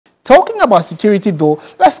Talking about security though,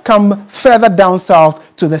 let's come further down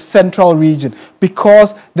south to the central region,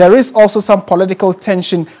 because there is also some political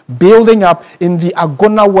tension building up in the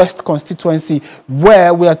Agona West constituency,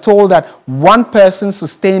 where we are told that one person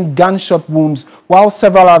sustained gunshot wounds while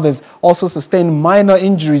several others also sustained minor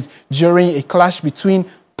injuries during a clash between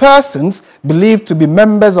persons believed to be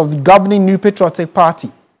members of the governing New Patriotic Party.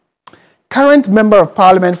 Current Member of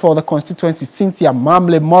Parliament for the constituency, Cynthia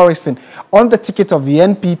Morrison, on the ticket of the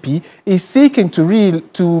NPP, is seeking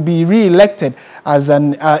to be re-elected as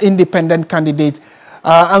an independent candidate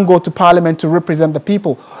and go to Parliament to represent the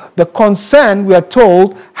people. The concern, we are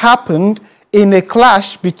told, happened in a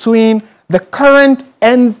clash between the current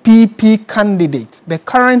NPP candidate, the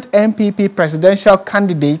current NPP presidential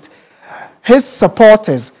candidate, his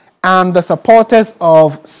supporters, and the supporters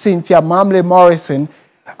of Cynthia Morrison,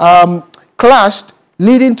 clashed,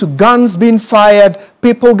 leading to guns being fired,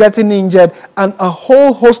 people getting injured, and a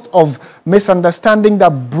whole host of misunderstanding that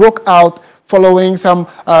broke out following some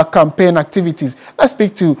campaign activities. Let's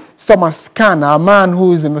speak to Thomas Khan, a man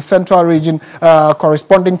who is in the central region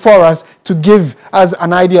corresponding for us, to give us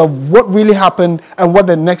an idea of what really happened and what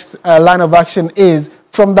the next line of action is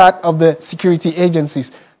from that of the security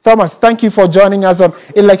agencies. Thomas, thank you for joining us on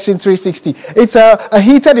Election 360. It's a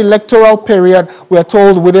heated electoral period, we're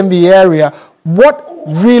told, within the area. What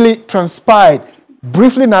really transpired?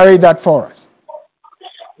 Briefly narrate that for us.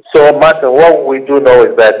 So, Martin, what we do know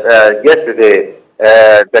is that yesterday,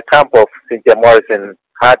 the camp of Cynthia Morrison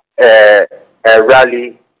had a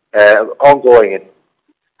rally ongoing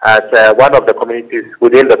at one of the communities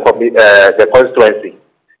within the constituency.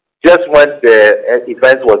 Just when the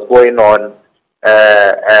event was going on,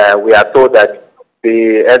 we are told that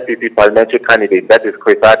the NPP parliamentary candidate, that is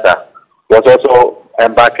Chris Atta, was also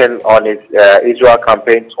embarking on his Israel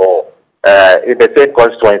campaign tour in the same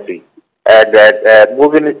constituency. And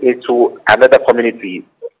moving into another community,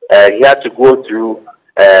 he had to go through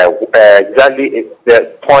exactly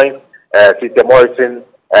the point Cynthia Morrison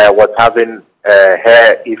was having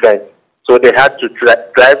her event. So they had to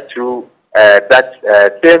drive through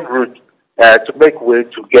that same route to make way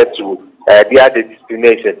to get to their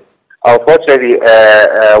destination. Unfortunately,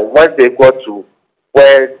 when they got to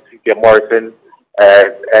where Cynthia Morrison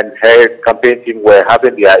and her campaign team were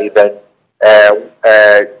having their event,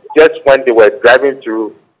 just when they were driving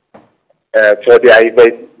through for their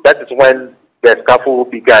event, that is when the scuffle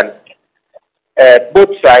began.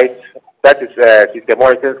 Both sides, that is Cynthia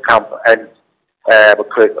Morrison's camp and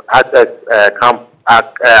Chris Atta's camp,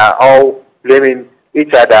 are all blaming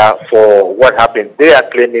each other for what happened. They are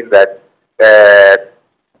claiming that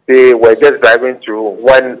they were just driving through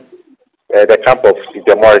when the camp of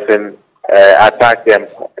Cynthia Morrison attacked them.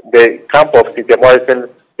 The camp of Cynthia Morrison,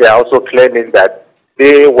 they are also claiming that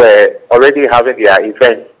they were already having their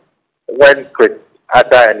event when Chris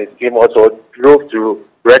Atta and his team also drove through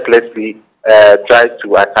recklessly, tried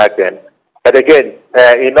to attack them. But again,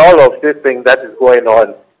 in all of this thing that is going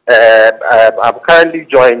on, I'm currently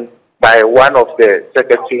joined by one of the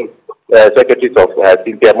secretaries of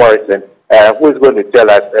Cynthia Morrison, who is going to tell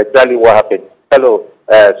us exactly what happened. Hello,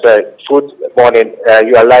 sir. Good morning.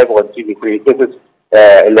 You are live on TV3. This is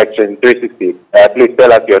Election 360. Please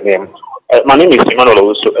tell us your name. My name is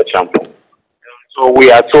Emmanuel Champo. So we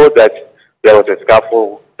are told that there was a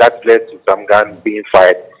scuffle that led to some guns being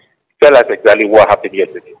fired. Tell us exactly what happened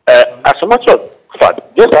yesterday. As a matter of fact,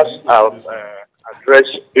 just as I've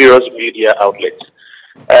addressed various media outlets,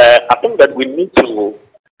 I think that we need to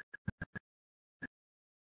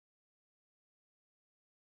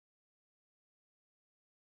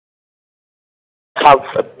have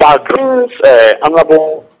a background.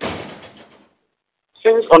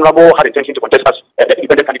 Since Honorable had intention to contest as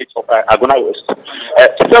independent candidates of Agona West,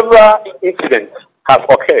 several incidents have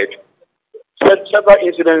occurred. Several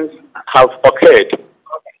incidents have occurred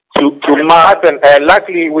to Martin.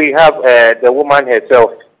 Luckily, we have the woman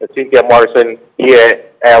herself, Cynthia Morrison, here,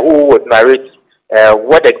 who would narrate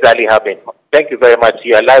what exactly happened. Thank you very much.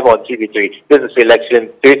 You are live on TV3. This is Election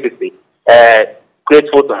 360.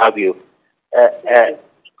 Grateful to have you.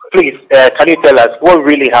 Please, can you tell us what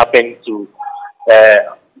really happened for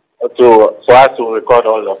us to record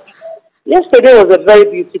all of this? Yesterday was a very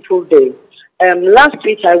beautiful day. Last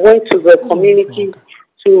week I went to the community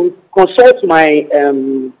to consult my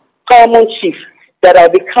common chief that I'll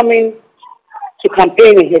be coming to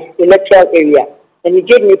campaign in his electoral area, and he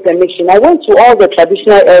gave me permission. I went to all the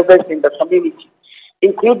traditional elders in the community,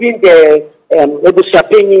 including the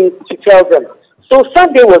Ebusapeni, to tell them. So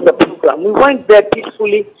Sunday was the program. We went there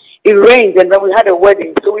peacefully. It rained, and then we had a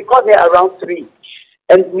wedding. So we got there around 3,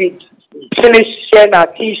 and we finished sharing our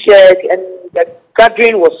T-shirt, and the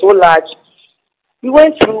gathering was so large. We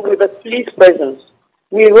went through with the police presence.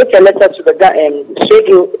 We wrote a letter to the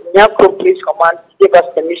Nyakro Police Command, gave us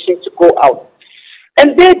permission to go out.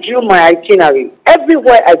 And they drew my itinerary.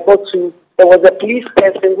 Everywhere I got to, there was a police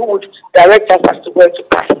person who would direct us as to where to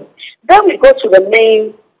pass. Then we got to the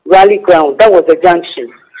main rally ground. That was the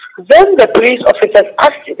junction. Then the police officers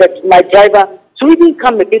asked my driver to even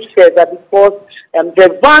come a bit further because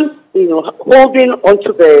the van, holding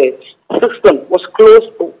onto the system was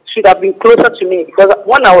close, should have been closer to me because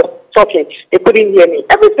when I was talking, they couldn't hear me.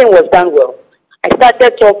 Everything was done well. I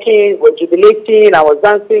started talking, was jubilating, I was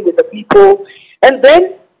dancing with the people. And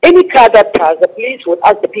then any car that passed, the police would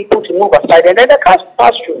ask the people to move aside, and then the cars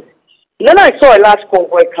passed through. And then I saw a large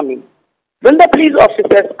convoy coming. Then the police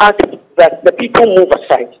officers asked that the people move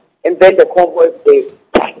aside, and then the convoy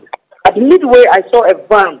passed. At midway, I saw a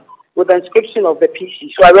van with the inscription of the PC,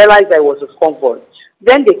 so I realized there was a convoy.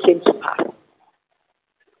 Then they came to pass.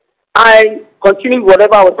 I continued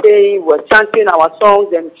whatever I was saying, was chanting our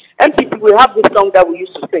songs, and NPP, we have this song that we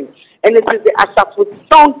used to sing, and it is the Asafo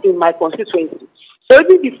song in my constituency. So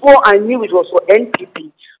even before I knew it was for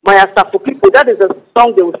NPP, my Asafo people, that is a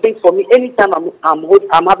song they will sing for me anytime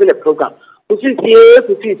I'm having a program. Then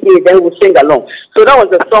we'll sing along. So that was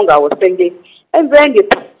the song I was singing. And then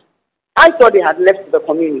I thought they had left the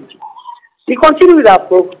community. We continued with our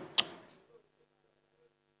program.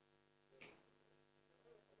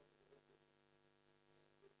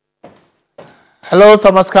 Hello,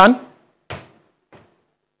 Thomas Khan.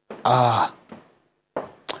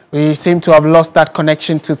 We seem to have lost that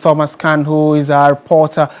connection to Thomas Khan, who is our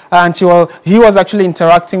reporter. And he was actually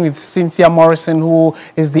interacting with Cynthia Morrison, who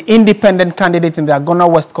is the independent candidate in the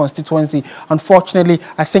Agona West constituency. Unfortunately,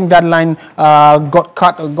 I think that line got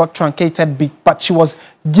cut or got truncated, but she was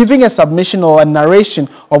giving a submission or a narration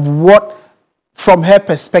of what, from her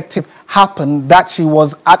perspective, happened, that she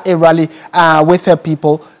was at a rally with her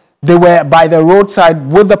people. They were by the roadside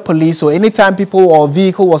with the police, so anytime people or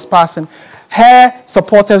vehicle was passing, her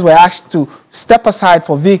supporters were asked to step aside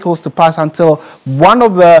for vehicles to pass until one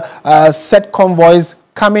of the set convoys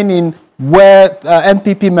coming in where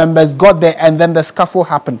NPP members got there, and then the scuffle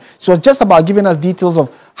happened. She was just about giving us details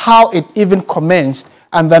of how it even commenced,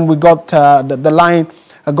 and then we got the line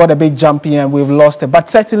got a bit jumpy and we've lost it. But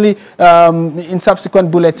certainly in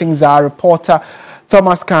subsequent bulletins, our reporter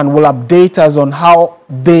Thomas Khan will update us on how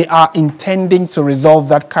they are intending to resolve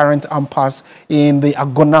that current impasse in the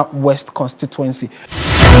Agona West constituency.